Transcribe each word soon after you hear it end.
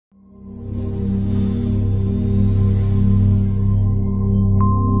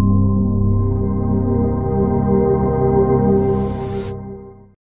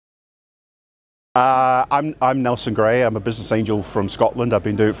I'm Nelson Gray. I'm a business angel from Scotland. I've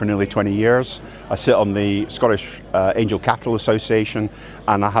been doing it for nearly 20 years. I sit on the Scottish Angel Capital Association,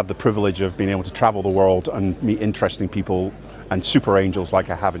 and I have the privilege of being able to travel the world and meet interesting people and super angels like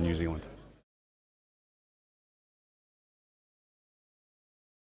I have in New Zealand.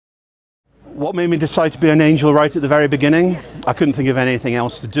 What made me decide to be an angel right at the very beginning? I couldn't think of anything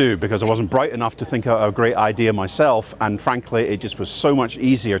else to do because I wasn't bright enough to think of a great idea myself, and frankly it just was so much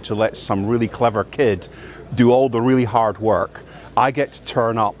easier to let some really clever kid do all the really hard work. I get to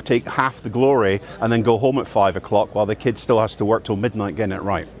turn up, take half the glory, and then go home at 5 o'clock while the kid still has to work till midnight getting it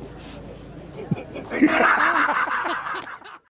right.